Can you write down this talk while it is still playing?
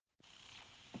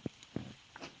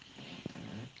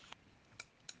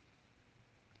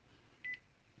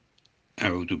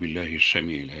أعوذ بالله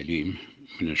السميع العليم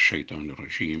من الشيطان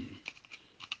الرجيم.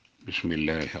 بسم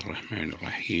الله الرحمن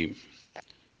الرحيم،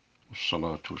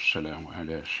 والصلاة والسلام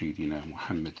على سيدنا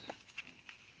محمد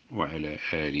وعلى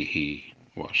آله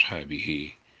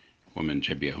وأصحابه ومن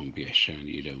تبعهم بإحسان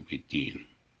إلى يوم الدين.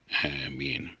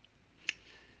 آمين.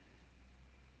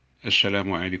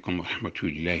 Assalamu alaikum wa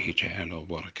rahmatullahi ta'ala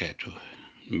wa barakatuh.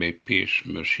 May peace,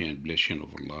 mercy and blessing of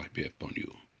Allah be upon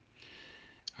you.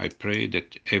 I pray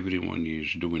that everyone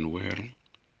is doing well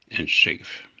and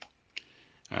safe.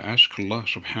 I ask Allah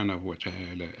subhanahu wa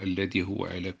ta'ala الذي هو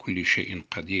على كل شيء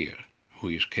قدير, who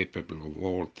is capable of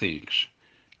all things,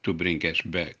 to bring us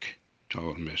back to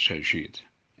our masajid.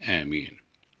 Ameen.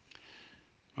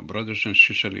 My brothers and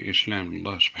sisters in Islam,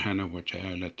 Allah subhanahu wa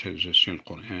ta'ala tells us in the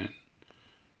Quran,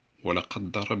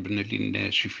 وَلَقَدْ ضَرَبْنَا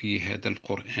لِلنَّاسِ فِي هَذَا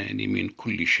الْقُرْآنِ مِنْ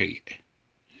كُلِّ شَيْءٍ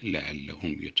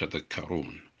لَعَلَّهُمْ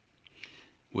يَتَذَكَّرُونَ.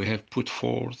 We have put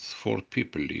forth for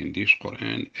people in this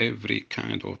Quran every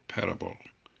kind of parable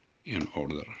in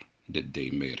order that they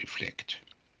may reflect.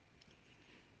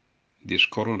 This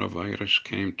coronavirus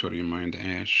came to remind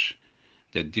us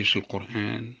that this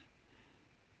Quran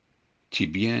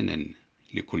تبيانا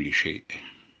لكل شيء,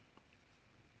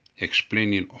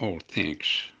 explaining all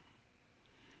things.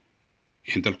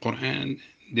 In the Quran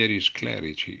there is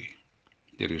clarity,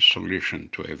 there is solution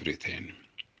to everything.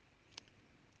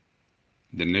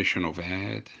 The nation of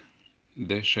Ad,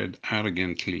 they said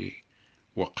arrogantly,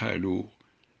 وقالوا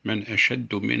من أشد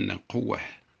منا قوة,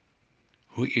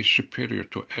 who is superior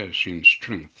to us in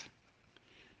strength,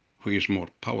 who is more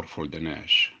powerful than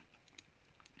us.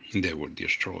 They were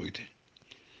destroyed.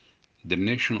 The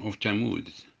nation of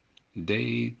Tamud,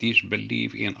 they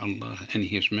disbelieve in Allah and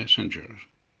His Messenger.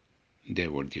 They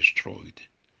were destroyed.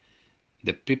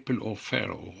 The people of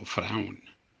Pharaoh,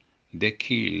 they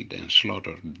killed and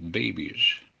slaughtered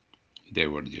babies. They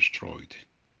were destroyed.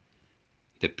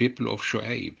 The people of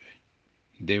Shu'aib,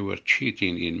 they were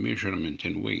cheating in measurement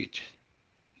and weight.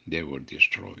 They were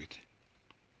destroyed.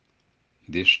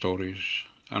 These stories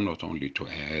are not only to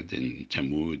Ad and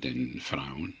Tamud and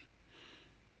Pharaoh,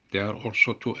 they are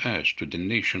also to us, to the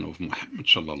nation of Muhammad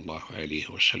sallallahu alayhi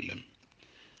wa sallam.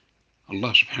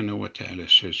 Allah subhanahu wa ta'ala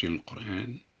says in the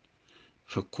Quran,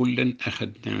 فَكُلًّا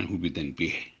أَخَذْنَاهُ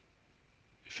بِذَنْبِهِ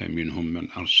فَمِنْهُمْ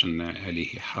مَنْ أَرْسَلْنَا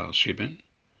عَلَيْهِ حَاصِبًا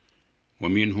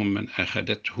وَمِنْهُمْ مَنْ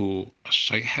أَخَذَتْهُ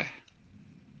الصَّيْحَةُ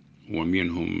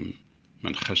وَمِنْهُمْ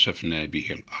مَنْ خَسَفْنَا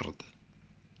بِهِ الْأَرْضَ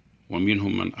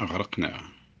وَمِنْهُمْ مَنْ أَغْرَقْنَا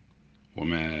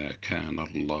وَمَا كَانَ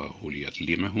اللَّهُ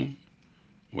لِيَظْلِمَهُمْ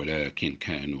ولكن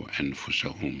كانوا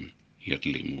أنفسهم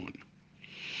يظلمون.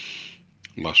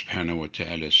 Allah subhanahu wa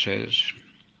ta'ala says,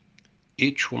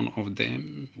 each one of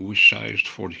them was sized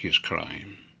for his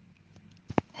crime.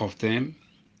 Of them,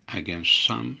 against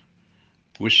some,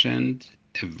 we sent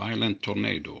a violent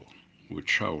tornado with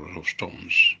showers of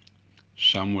stones.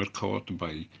 Some were caught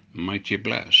by mighty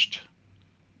blast.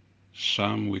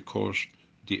 Some we caused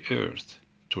the earth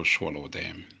to swallow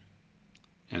them,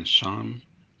 and some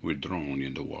were drowned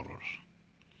in the waters.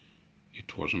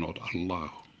 It was not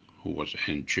Allah who was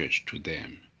unjust to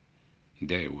them.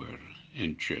 They were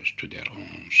unjust to their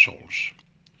own souls.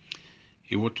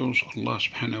 It was Allah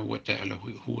subhanahu wa ta'ala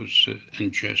who was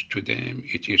unjust to them.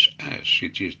 It is us,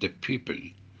 it is the people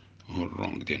who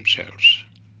wrong themselves.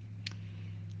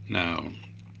 Now,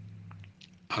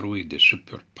 are we the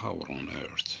superpower on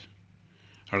earth?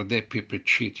 Are there people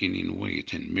cheating in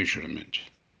weight and measurement?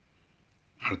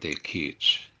 Are there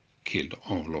kids killed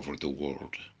all over the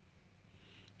world?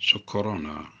 So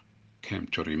Corona came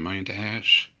to remind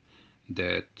us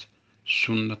that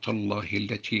سنة الله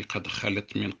التي قد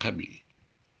خلت من قبل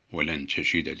ولن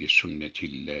تجد لسنة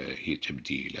الله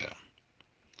تبديلا.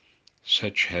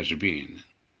 Such has been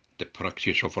the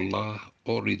practice of Allah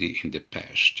already in the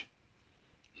past.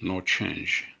 No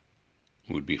change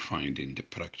will be found in the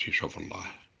practice of Allah.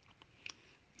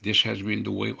 This has been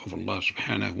the way of Allah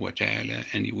subhanahu wa ta'ala,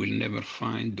 and you will never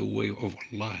find the way of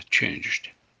Allah changed.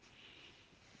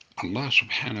 Allah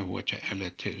subhanahu wa ta'ala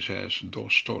tells us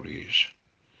those stories.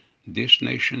 These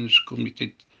nations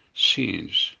committed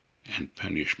sins and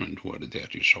punishment were their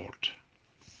result.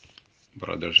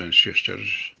 Brothers and sisters,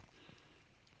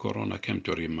 Corona came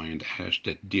to remind us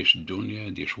that this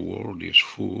dunya, this world is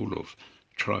full of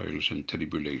trials and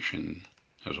tribulation.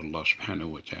 As Allah subhanahu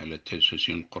wa ta'ala tells us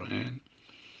in the Quran,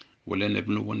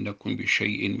 وَلَنَبْلُوَنَّكُمْ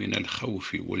بِشَيْءٍ مِنَ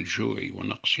الْخَوْفِ وَالْجُوعِ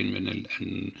وَنَقْصٍ مِنَ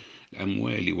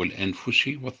الْأَمْوَالِ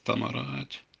وَالْأَنفُسِ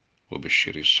وَالثَّمَرَاتِ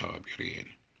وَبَشِّرِ الصَّابِرِينَ.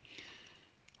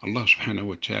 Allah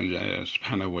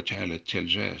subhanahu wa ta'ala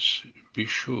tells us, be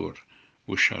sure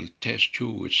we shall test you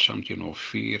with something of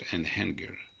fear and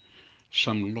hunger,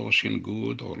 some losing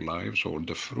good or lives or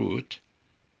the fruit,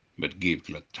 but give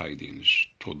glad tidings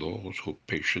to those who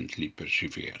patiently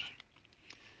persevere.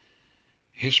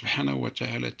 He subhanahu wa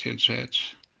ta'ala tells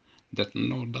us that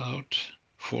no doubt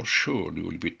for sure you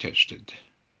will be tested.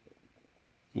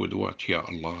 With what, Ya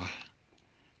Allah?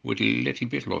 With a little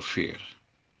bit of fear.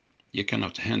 You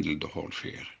cannot handle the whole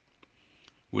fear.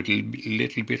 With a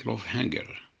little bit of hunger.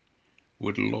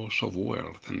 With loss of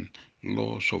wealth and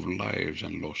loss of lives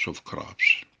and loss of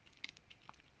crops.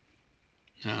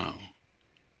 Now,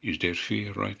 is there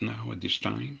fear right now at this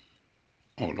time?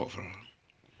 All over.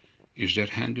 Is there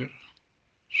hunger?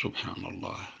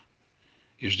 Subhanallah.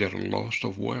 Is there loss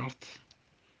of wealth?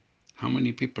 How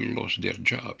many people lost their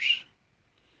jobs?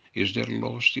 Is there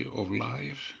loss of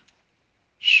life?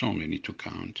 So many to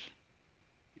count.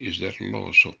 Is there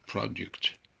loss of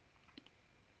product?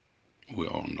 We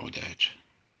all know that.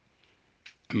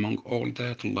 Among all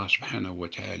that, Allah subhanahu wa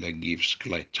ta'ala gives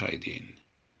glad tidings.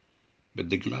 But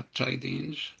the glad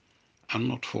tidings are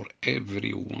not for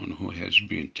everyone who has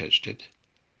been tested.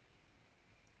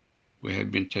 We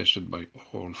have been tested by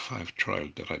all 5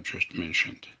 trials that I just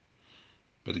mentioned.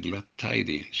 But glad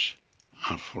tidings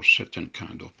are for certain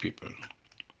kind of people.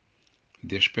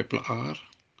 These people are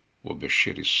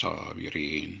وَبَشِّرِ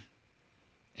الصَّابِرِينَ,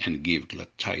 and give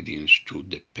glad tidings to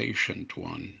the patient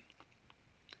one.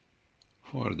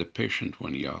 Who are the patient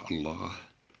one, Ya Allah?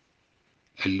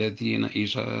 الذين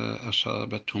إذا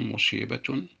أصابتهم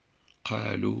مصيبة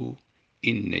قالوا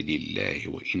إن لله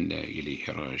وإنا إليه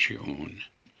راجعون.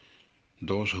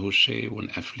 Those who say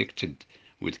when afflicted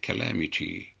with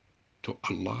calamity, to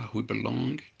Allah we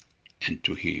belong and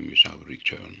to Him is our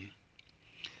return.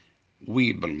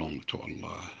 We belong to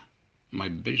Allah. My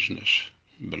business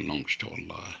belongs to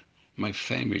Allah. My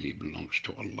family belongs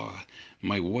to Allah.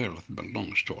 My wealth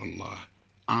belongs to Allah.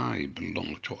 I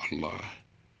belong to Allah,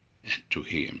 and to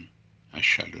Him I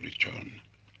shall return.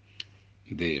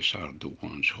 These are the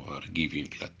ones who are giving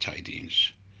glad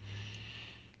tidings.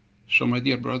 So, my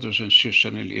dear brothers and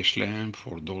sisters in Islam,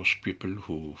 for those people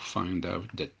who find out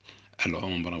that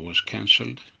Al-Umrah was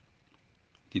cancelled,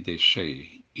 did they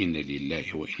say, Inna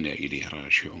lillahi wa inna ilayhi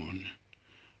raji'un?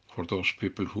 For those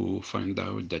people who find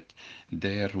out that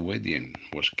their wedding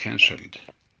was cancelled,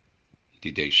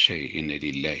 did they say, Inna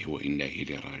lillahi wa inna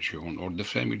ilayhi raji'un? Or the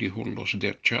family who lost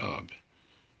their job,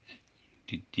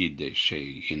 did they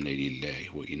say, Inna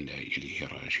lillahi wa inna ilayhi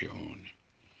raji'un?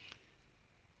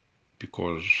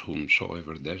 Because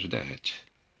whomsoever does that,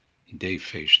 they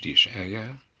face this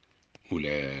ayah,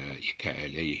 أولئك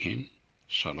عليهم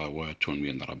صلوات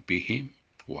من ربهم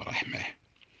ورحمة.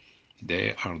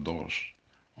 They are those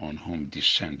on whom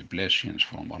descend blessings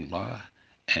from Allah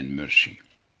and mercy.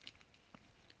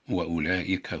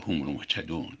 وأولئك هم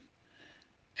المهتدون.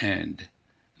 And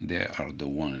they are the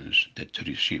ones that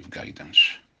receive guidance.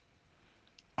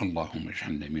 اللهم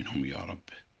اجعلنا منهم يا رب.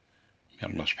 May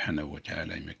Allah subhanahu wa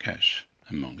ta'ala make us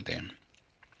among them.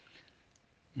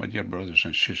 My dear brothers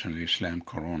and sisters in Islam,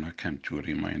 Corona came to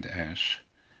remind us,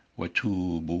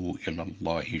 وَتُوبُوا إِلَى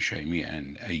اللَّهِ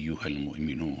جَمِيعًا أَيُّهَا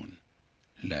الْمُؤْمِنُونَ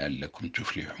لَعَلَّكُمْ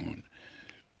تُفْلِحُونَ.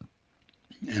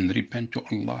 And repent to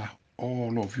Allah,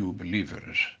 all of you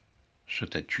believers, so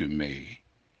that you may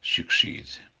succeed.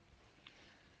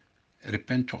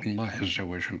 Repent to Allah Azza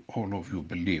wa Jal, all of you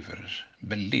believers,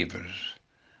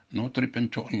 not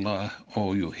repent to Allah,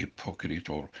 oh you hypocrite,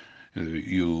 or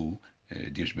you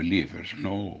disbelievers.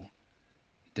 No,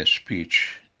 the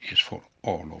speech is for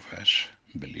all of us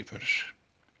believers.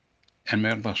 And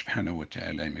may Allah subhanahu wa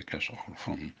ta'ala make us all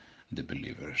from the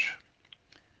believers.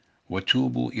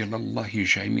 وَتُوبُوا إِلَى اللَّهِ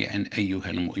جَمِيعًا أَيُّهَا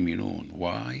الْمُؤْمِنُونَ.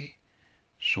 Why?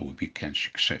 So we become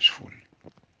successful.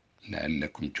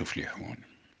 لَعَلَّكُمْ تُفْلِحُونَ.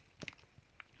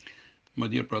 My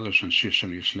dear brothers and sisters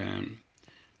in Islam,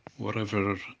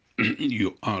 whatever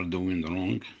you are doing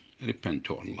wrong, repent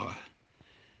to Allah.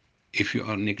 If you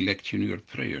are neglecting your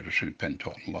prayers, repent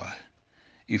to Allah.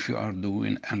 If you are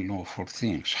doing unlawful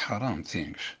things, haram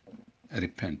things,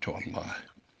 repent to Allah.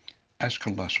 Ask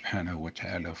Allah subhanahu wa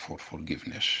ta'ala for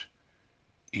forgiveness.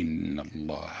 Inna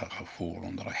Allah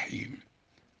ghafurun rahim.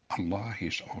 Allah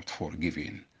is out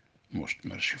forgiving, most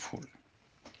merciful.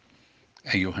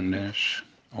 أيها الناس,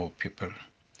 O people,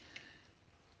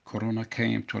 Corona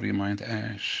came to remind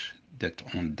us that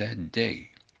on that day,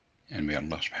 and may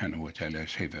Allah subhanahu wa ta'ala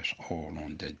save us all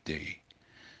on that day.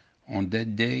 On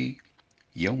that day,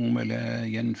 يوم لا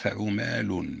ينفع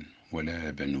مال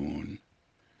ولا بنون.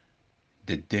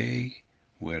 The day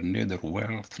where neither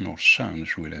wealth nor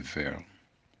sons will avail.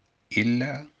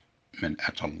 إلا من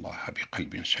أتى الله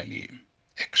بقلب سليم.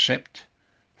 Except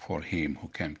for him who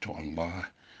came to Allah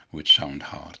with sound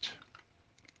heart.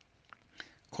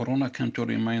 Corona came to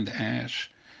remind us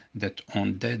that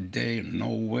on that day, no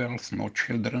wealth, no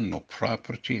children, no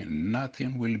property,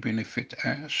 nothing will benefit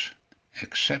us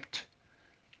except,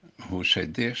 who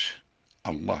said this?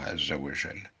 Allah Azza wa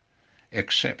Jal,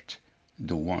 except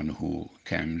the one who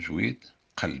comes with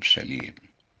qalb salim,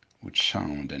 with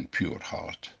sound and pure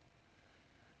heart.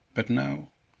 But now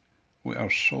we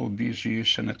are so busy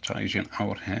sanitizing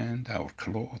our hand, our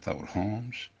clothes, our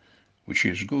homes, which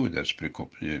is good as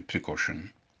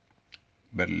precaution.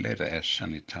 But let us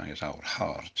sanitize our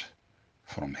heart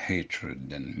from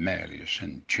hatred and malice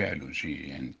and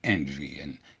jealousy and envy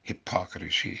and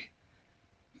hypocrisy.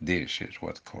 This is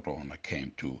what Corona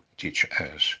came to teach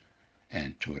us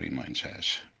and to remind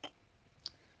us.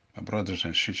 My brothers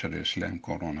and sisters in Islam,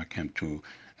 Corona came to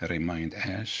remind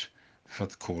us,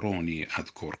 فَاذْكُرُونِي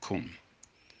أَذْكُرْكُمْ.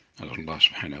 As Allah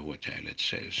subhanahu wa ta'ala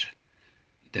says,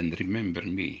 then remember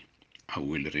me, I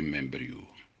will remember you.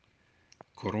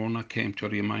 Corona came to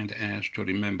remind us to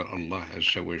remember Allah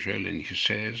Azza wa Jal, and He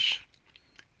says,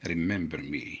 remember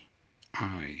me,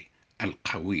 I,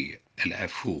 Al-Qawi,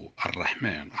 Al-Afu,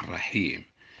 Al-Rahman, Al-Rahim,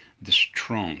 the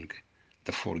strong,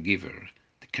 the forgiver,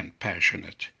 the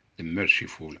compassionate, the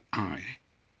merciful, I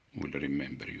will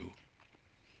remember you.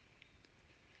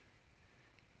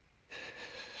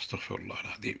 Astaghfirullah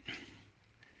al-Azim.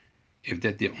 If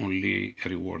that's the only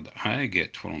reward I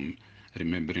get from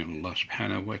remembering Allah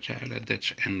subhanahu wa ta'ala,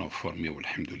 that's enough for me,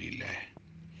 alhamdulillah.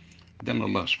 Then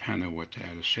Allah subhanahu wa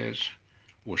ta'ala says,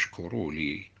 وَاشْكُرُوا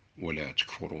لِي وَلَا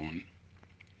تَكْفُرُونَ.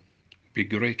 Be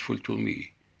grateful to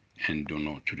me and do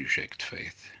not reject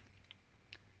faith.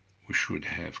 We should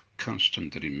have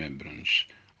constant remembrance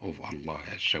of Allah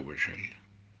Azza wa Jal.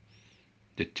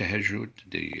 The tahajjud,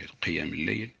 the qiyam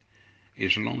al-layl,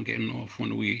 is long enough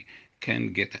when we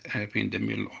can get up in the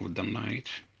middle of the night.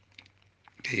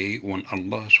 When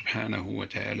Allah subhanahu wa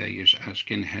ta'ala is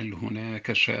asking, هل هناك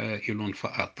سائل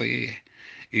فأعطيه?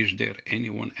 Is there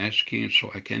anyone asking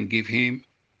so I can give him?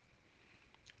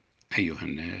 أيها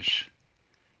الناس,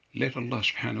 let Allah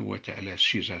subhanahu wa ta'ala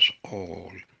seize us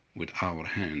all with our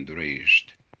hand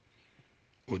raised.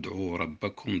 ادعوا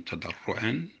ربكم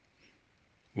تضرعا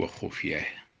وخفية.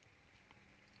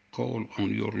 Call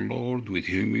on your Lord with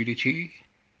humility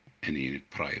and in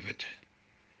private.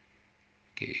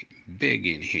 Okay,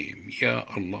 begging Him, Ya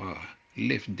Allah,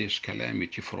 lift this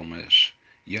calamity from us.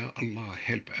 Ya Allah,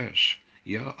 help us.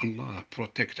 Ya Allah,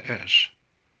 protect us.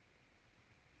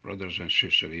 Brothers and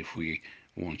sisters, if we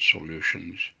want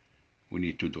solutions, we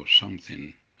need to do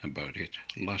something about it.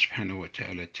 Allah subhanahu wa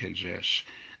ta'ala tells us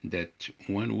that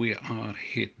when we are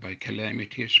hit by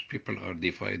calamities, people are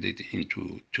divided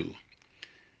into two.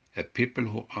 People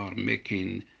who are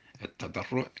making a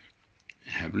tadarru',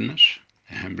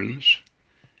 humbleness,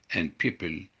 and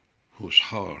people whose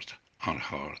heart are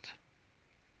hard.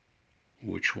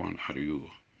 Which one are you,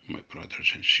 my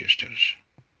brothers and sisters?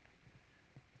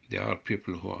 There are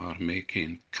people who are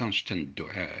making constant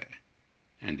dua,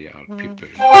 and there are people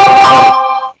who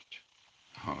are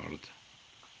hard.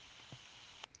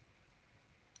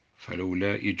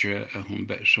 فلولا إذ جاءهم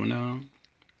بأسنا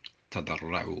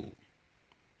تضرعوا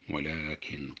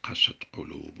ولكن قست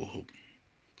قلوبهم.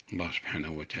 Allah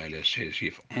subhanahu wa ta'ala says,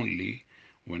 if only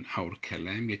when our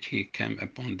calamity came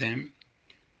upon them,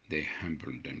 they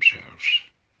humbled themselves,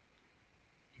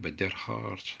 but their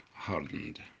hearts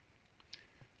hardened.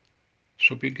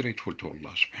 So be grateful to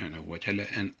Allah subhanahu wa ta'ala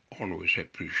and always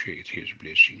appreciate His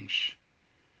blessings.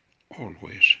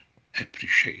 Always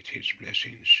appreciate His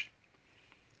blessings.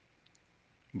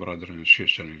 Brother and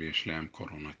sister in Islam,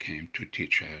 Corona came to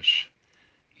teach us,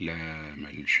 لا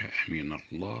ملجأ من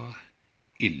الله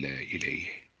إلا إليه.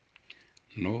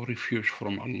 No refuge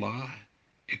from Allah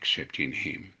except in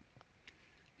Him.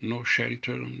 No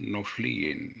shelter, no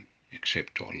fleeing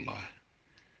except to Allah.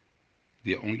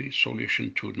 The only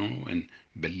solution to know and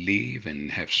believe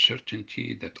and have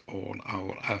certainty that all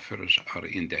our affairs are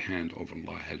in the hand of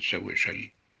Allah Azza wa Jal.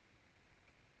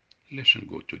 Listen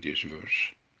good to this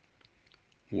verse.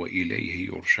 وَإِلَيْهِ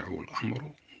يُرْجَعُ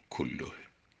الْأَمْرُ كُلُّهُ.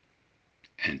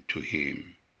 And to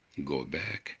Him go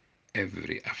back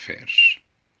every affairs.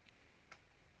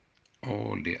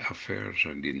 All the affairs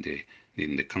are in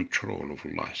the control of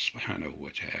Allah subhanahu wa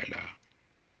ta'ala.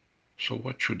 So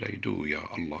what should I do, Ya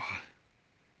Allah?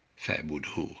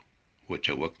 فَأْبُدْهُ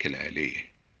وَتَوَكَّلْ عَلَيْهِ.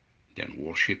 Then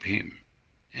worship Him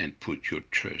and put your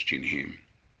trust in Him.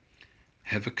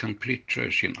 Have a complete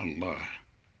trust in Allah,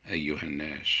 أيها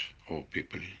الناس, all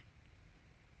people.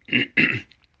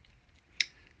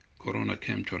 Corona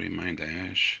came to remind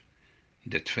us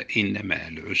that فَإِنَّ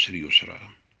مَعَ الْعُسْرِ يُسْرًا.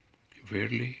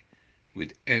 Verily,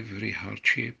 with every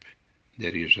hardship,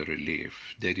 there is a relief,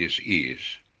 there is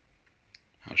ease.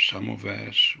 Some of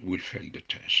us will fail the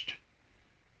test,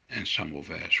 and some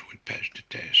of us will pass the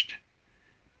test.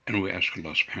 And we ask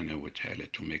Allah subhanahu wa ta'ala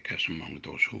to make us among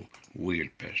those who will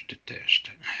pass the test.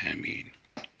 Ameen.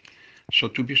 So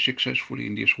to be successful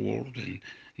in this world and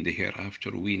the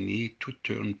hereafter, we need to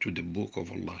turn to the book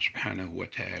of Allah subhanahu wa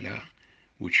ta'ala,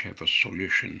 which have a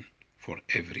solution for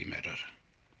every matter.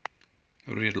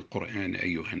 Read the Quran,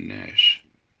 أيها الناس.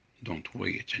 Don't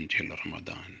wait until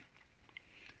Ramadan.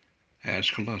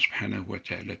 Ask Allah subhanahu wa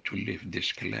ta'ala to lift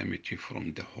this calamity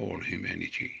from the whole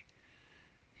humanity.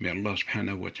 May Allah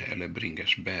subhanahu wa ta'ala bring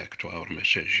us back to our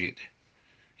masajid.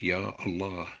 Ya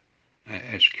Allah, I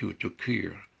ask you to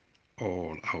cure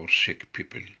all our sick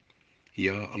people.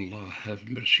 Ya Allah, have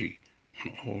mercy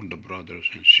on all the brothers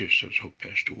and sisters who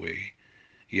passed away.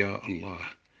 Ya Allah,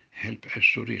 help us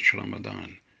to reach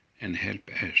Ramadan and help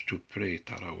us to pray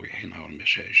Taraweeh in our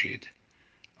masajid.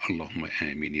 Allahumma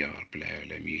amin ya Rabbil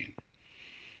Alameen.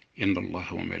 إن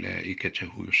الله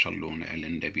وملائكته يصلون على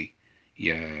النبي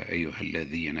يا أيها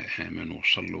الذين آمنوا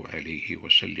صلوا عليه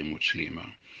وسلموا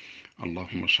تسليما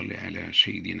اللهم صل على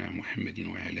سيدنا محمد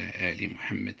وعلى آل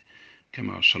محمد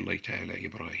كما صليت على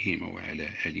إبراهيم وعلى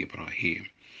آل إبراهيم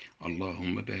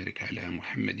اللهم بارك على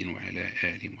محمد وعلى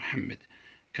آل محمد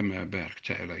كما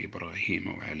باركت على إبراهيم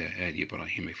وعلى آل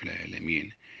إبراهيم في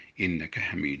العالمين إنك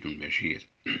حميد مجيد.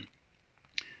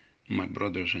 My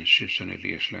brothers and sisters in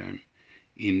Islam,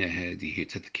 إن هذه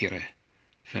تذكرة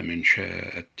فمن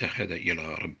شاء اتخذ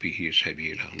إلى ربه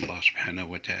سبيلا. Allah subhanahu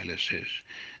wa ta'ala says,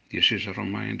 this is a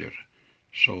reminder,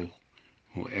 so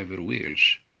whoever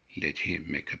wills, let him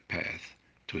make a path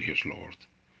to his Lord.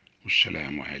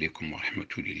 Wassalamu alaikum wa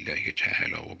rahmatullahi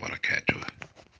ta'ala wa barakatuh.